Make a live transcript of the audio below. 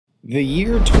The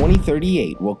year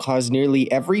 2038 will cause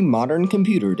nearly every modern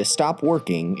computer to stop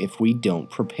working if we don't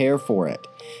prepare for it.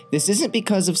 This isn't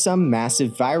because of some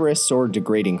massive virus or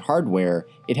degrading hardware,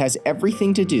 it has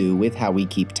everything to do with how we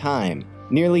keep time.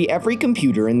 Nearly every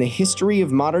computer in the history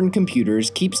of modern computers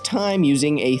keeps time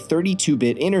using a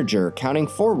 32-bit integer counting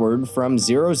forward from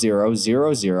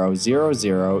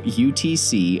 000000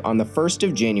 UTC on the 1st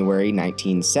of January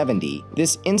 1970.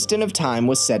 This instant of time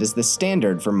was set as the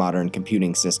standard for modern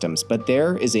computing systems, but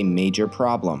there is a major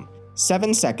problem.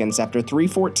 7 seconds after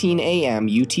 3:14 a.m.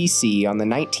 UTC on the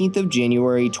 19th of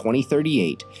January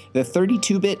 2038, the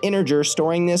 32-bit integer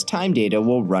storing this time data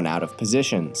will run out of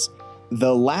positions.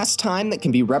 The last time that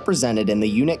can be represented in the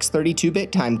Unix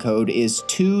 32-bit timecode is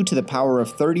 2 to the power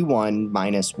of 31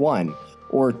 minus 1,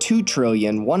 or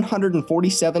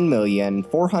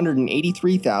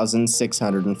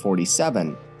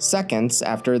 2,147,483,647 seconds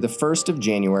after the 1st of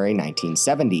January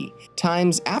 1970.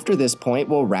 Times after this point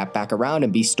will wrap back around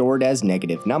and be stored as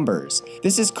negative numbers.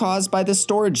 This is caused by the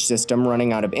storage system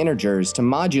running out of integers to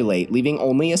modulate, leaving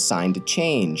only a sign to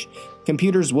change.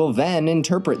 Computers will then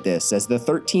interpret this as the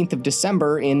 13th of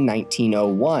December in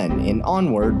 1901 and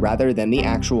onward rather than the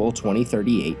actual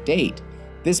 2038 date.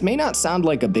 This may not sound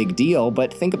like a big deal,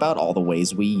 but think about all the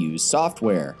ways we use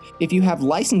software. If you have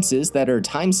licenses that are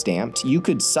time-stamped, you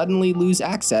could suddenly lose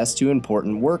access to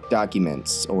important work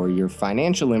documents, or your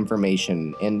financial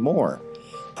information, and more.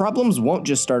 Problems won't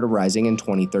just start arising in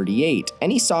 2038.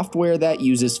 Any software that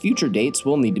uses future dates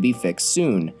will need to be fixed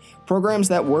soon. Programs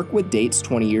that work with dates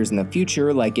 20 years in the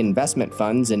future, like investment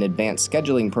funds and advanced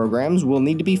scheduling programs, will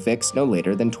need to be fixed no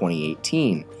later than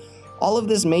 2018. All of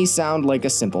this may sound like a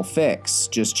simple fix,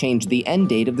 just change the end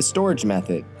date of the storage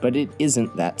method, but it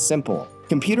isn't that simple.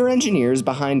 Computer engineers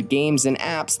behind games and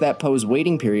apps that pose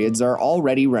waiting periods are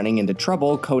already running into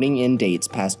trouble coding in dates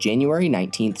past January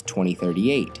 19,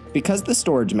 2038. Because the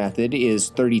storage method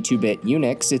is 32-bit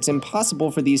Unix, it's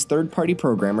impossible for these third-party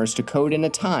programmers to code in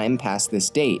a time past this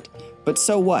date. But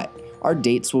so what? Our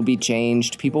dates will be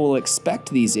changed, people will expect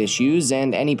these issues,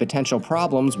 and any potential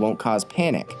problems won't cause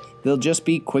panic. They'll just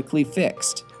be quickly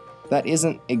fixed. That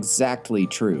isn't exactly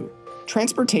true.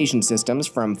 Transportation systems,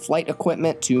 from flight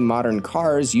equipment to modern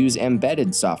cars, use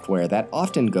embedded software that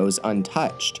often goes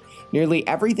untouched. Nearly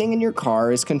everything in your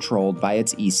car is controlled by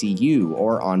its ECU,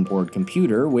 or onboard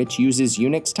computer, which uses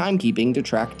Unix timekeeping to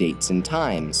track dates and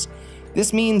times.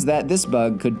 This means that this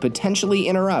bug could potentially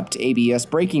interrupt ABS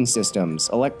braking systems,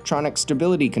 electronic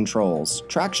stability controls,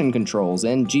 traction controls,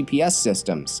 and GPS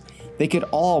systems. They could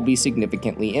all be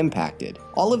significantly impacted.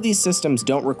 All of these systems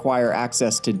don't require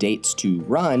access to dates to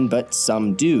run, but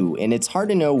some do, and it's hard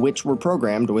to know which were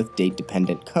programmed with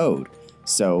date-dependent code.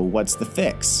 So what's the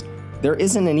fix? There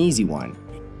isn't an easy one.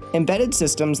 Embedded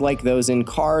systems like those in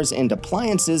cars and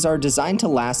appliances are designed to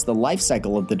last the life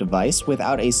cycle of the device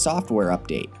without a software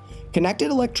update.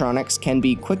 Connected electronics can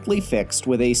be quickly fixed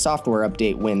with a software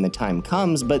update when the time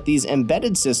comes, but these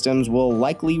embedded systems will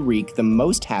likely wreak the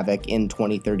most havoc in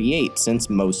 2038 since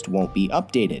most won't be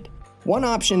updated. One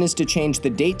option is to change the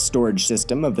date storage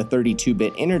system of the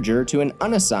 32-bit integer to an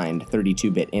unassigned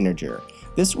 32-bit integer.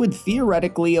 This would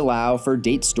theoretically allow for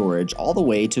date storage all the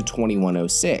way to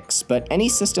 2106, but any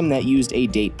system that used a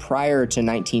date prior to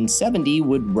 1970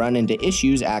 would run into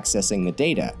issues accessing the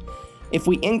data. If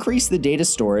we increase the data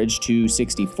storage to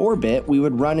 64-bit, we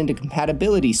would run into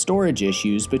compatibility storage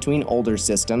issues between older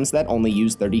systems that only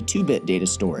use 32-bit data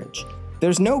storage.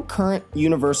 There's no current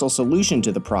universal solution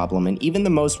to the problem, and even the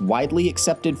most widely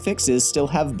accepted fixes still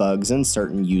have bugs in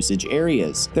certain usage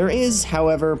areas. There is,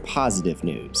 however, positive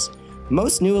news.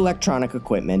 Most new electronic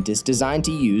equipment is designed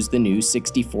to use the new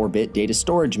 64-bit data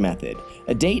storage method.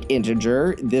 A date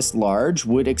integer this large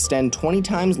would extend 20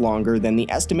 times longer than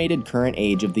the estimated current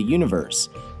age of the universe,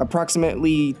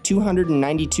 approximately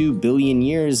 292 billion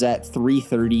years at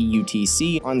 3:30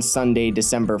 UTC on Sunday,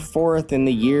 December 4th in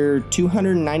the year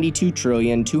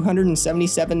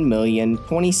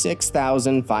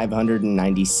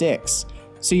 292,277,026,596.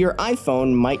 So your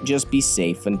iPhone might just be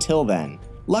safe until then.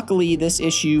 Luckily, this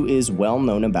issue is well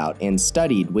known about and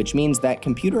studied, which means that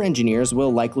computer engineers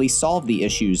will likely solve the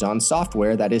issues on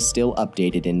software that is still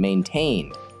updated and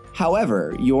maintained.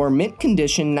 However, your mint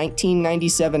condition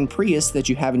 1997 Prius that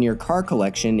you have in your car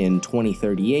collection in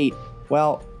 2038,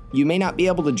 well, you may not be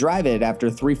able to drive it after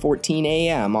 3:14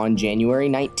 a.m. on January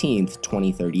 19th,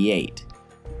 2038.